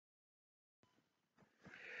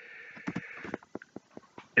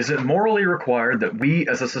Is it morally required that we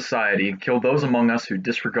as a society kill those among us who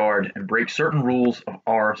disregard and break certain rules of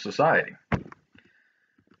our society?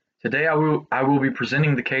 Today I will be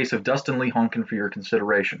presenting the case of Dustin Lee Honken for your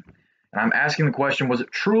consideration. And I'm asking the question, was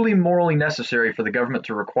it truly morally necessary for the government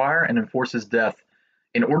to require and enforce his death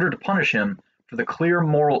in order to punish him for the clear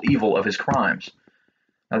moral evil of his crimes?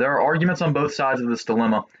 Now, there are arguments on both sides of this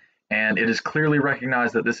dilemma, and it is clearly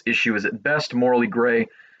recognized that this issue is at best morally gray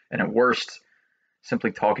and at worst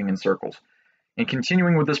simply talking in circles. In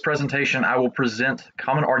continuing with this presentation, I will present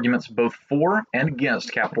common arguments both for and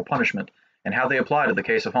against capital punishment and how they apply to the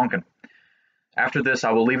case of Honken. After this,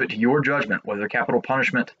 I will leave it to your judgment whether capital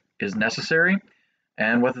punishment is necessary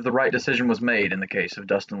and whether the right decision was made in the case of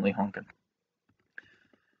Dustin Lee Honken.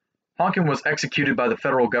 Honken was executed by the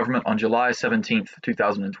federal government on July 17,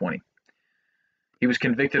 2020. He was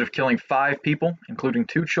convicted of killing 5 people, including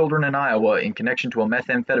 2 children in Iowa, in connection to a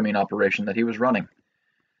methamphetamine operation that he was running.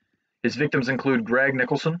 His victims include Greg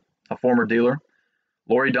Nicholson, a former dealer,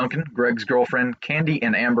 Lori Duncan, Greg's girlfriend, Candy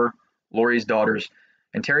and Amber, Lori's daughters,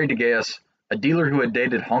 and Terry DeGeas, a dealer who had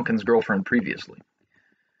dated Honken's girlfriend previously.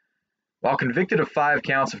 While convicted of 5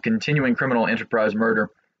 counts of continuing criminal enterprise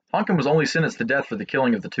murder, Honken was only sentenced to death for the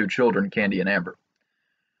killing of the 2 children, Candy and Amber.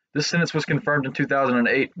 This sentence was confirmed in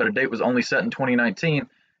 2008, but a date was only set in 2019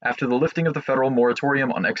 after the lifting of the federal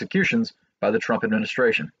moratorium on executions by the Trump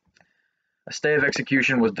administration. A stay of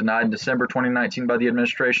execution was denied in December 2019 by the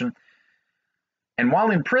administration, and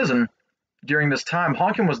while in prison during this time,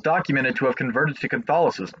 Honken was documented to have converted to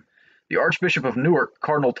Catholicism. The Archbishop of Newark,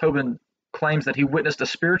 Cardinal Tobin, claims that he witnessed a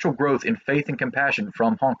spiritual growth in faith and compassion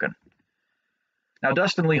from Honken. Now,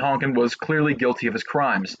 Dustin Lee Honken was clearly guilty of his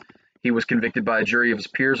crimes. He was convicted by a jury of his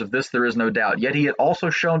peers, of this there is no doubt, yet he had also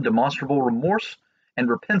shown demonstrable remorse and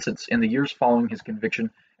repentance in the years following his conviction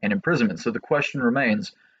and imprisonment. So the question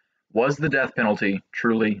remains, was the death penalty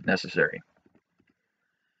truly necessary?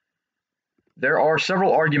 There are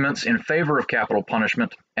several arguments in favor of capital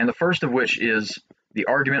punishment, and the first of which is the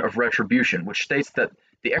argument of retribution, which states that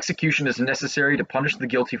the execution is necessary to punish the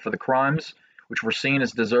guilty for the crimes which were seen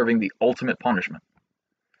as deserving the ultimate punishment.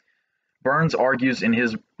 Burns argues in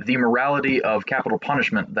his The Morality of Capital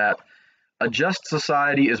Punishment that a just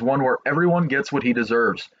society is one where everyone gets what he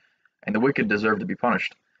deserves, and the wicked deserve to be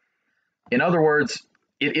punished. In other words,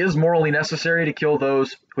 it is morally necessary to kill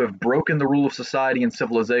those who have broken the rule of society and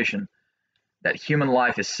civilization, that human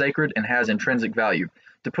life is sacred and has intrinsic value.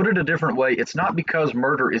 To put it a different way, it's not because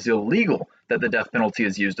murder is illegal that the death penalty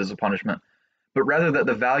is used as a punishment, but rather that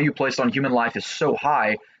the value placed on human life is so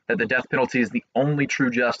high that the death penalty is the only true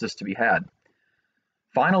justice to be had.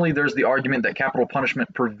 Finally, there's the argument that capital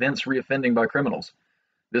punishment prevents reoffending by criminals.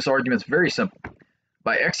 This argument is very simple.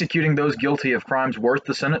 By executing those guilty of crimes worth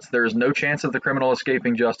the sentence, there is no chance of the criminal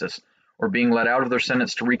escaping justice or being let out of their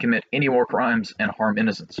sentence to recommit any more crimes and harm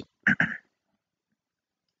innocents.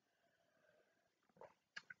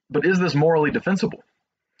 But is this morally defensible?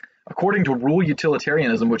 According to rule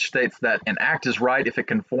utilitarianism, which states that an act is right if it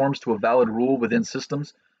conforms to a valid rule within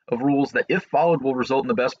systems of rules that, if followed, will result in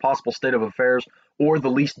the best possible state of affairs or the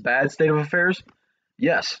least bad state of affairs?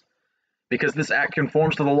 Yes, because this act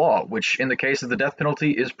conforms to the law, which in the case of the death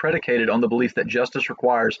penalty is predicated on the belief that justice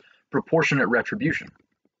requires proportionate retribution.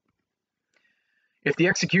 If the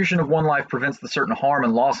execution of one life prevents the certain harm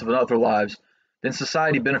and loss of other lives, then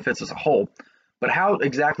society benefits as a whole. But how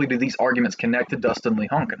exactly do these arguments connect to Dustin Lee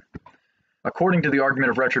Honken? According to the argument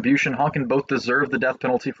of retribution, Honken both deserved the death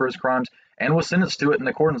penalty for his crimes and was sentenced to it in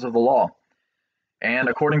accordance with the law. And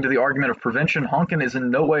according to the argument of prevention, Honken is in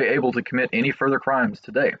no way able to commit any further crimes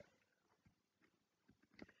today.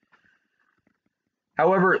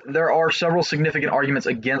 However, there are several significant arguments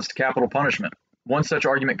against capital punishment. One such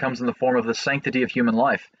argument comes in the form of the sanctity of human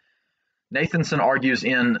life. Nathanson argues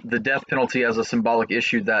in The Death Penalty as a Symbolic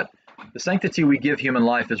Issue that the sanctity we give human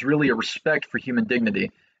life is really a respect for human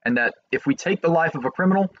dignity, and that if we take the life of a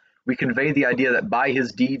criminal, we convey the idea that by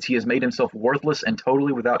his deeds he has made himself worthless and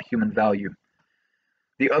totally without human value.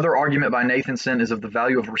 The other argument by Nathanson is of the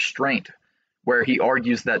value of restraint, where he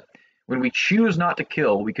argues that when we choose not to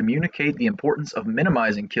kill, we communicate the importance of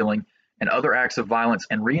minimizing killing and other acts of violence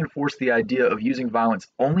and reinforce the idea of using violence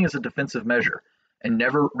only as a defensive measure and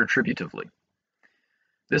never retributively.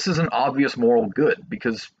 This is an obvious moral good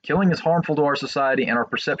because killing is harmful to our society and our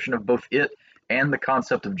perception of both it and the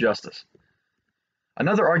concept of justice.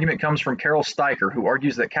 Another argument comes from Carol Steiker, who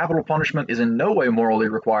argues that capital punishment is in no way morally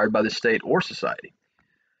required by the state or society.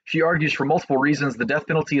 She argues for multiple reasons the death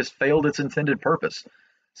penalty has failed its intended purpose.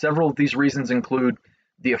 Several of these reasons include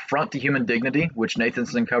the affront to human dignity, which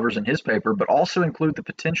Nathanson covers in his paper, but also include the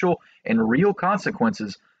potential and real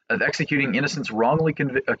consequences of executing innocents wrongly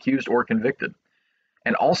accused or convicted,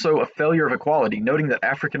 and also a failure of equality, noting that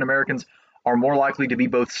African Americans are more likely to be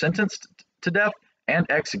both sentenced to death and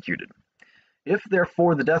executed. If,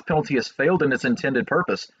 therefore, the death penalty has failed in its intended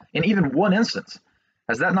purpose, in even one instance,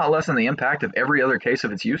 has that not lessened the impact of every other case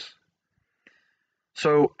of its use?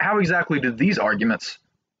 So, how exactly do these arguments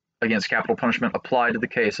against capital punishment apply to the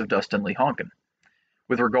case of Dustin Lee Honken?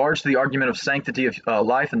 With regards to the argument of sanctity of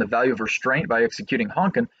life and the value of restraint by executing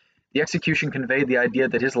Honken, the execution conveyed the idea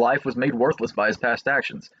that his life was made worthless by his past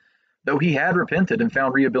actions, though he had repented and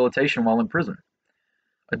found rehabilitation while in prison.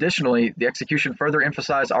 Additionally, the execution further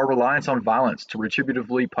emphasized our reliance on violence to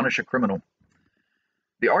retributively punish a criminal.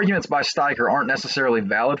 The arguments by Steiker aren't necessarily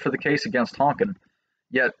valid for the case against Honken,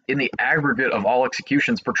 yet in the aggregate of all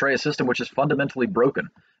executions portray a system which is fundamentally broken,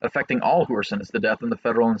 affecting all who are sentenced to death in the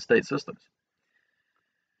federal and state systems.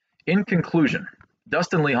 In conclusion,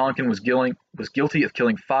 Dustin Lee Honken was guilty of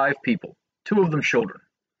killing 5 people, 2 of them children.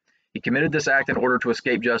 He committed this act in order to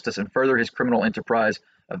escape justice and further his criminal enterprise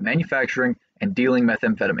of manufacturing and dealing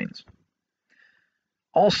methamphetamines.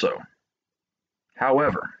 Also,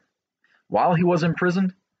 however, while he was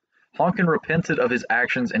imprisoned, Honken repented of his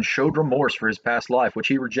actions and showed remorse for his past life, which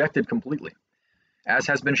he rejected completely. As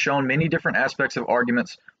has been shown, many different aspects of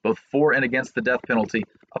arguments, both for and against the death penalty,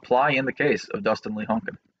 apply in the case of Dustin Lee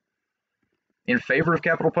Honken. In favor of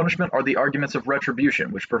capital punishment are the arguments of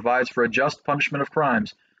retribution, which provides for a just punishment of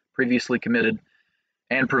crimes previously committed,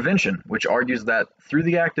 and prevention, which argues that through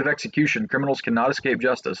the act of execution, criminals cannot escape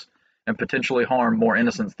justice and potentially harm more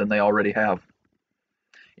innocents than they already have.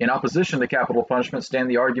 In opposition to capital punishment stand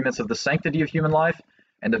the arguments of the sanctity of human life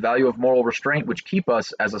and the value of moral restraint, which keep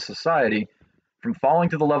us as a society from falling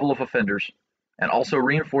to the level of offenders and also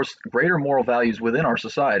reinforce greater moral values within our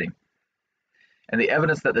society, and the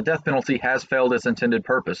evidence that the death penalty has failed its intended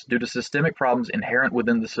purpose due to systemic problems inherent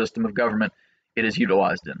within the system of government it is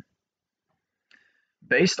utilized in.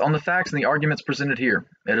 Based on the facts and the arguments presented here,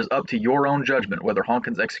 it is up to your own judgment whether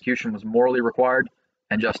Honken's execution was morally required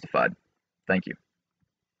and justified. Thank you.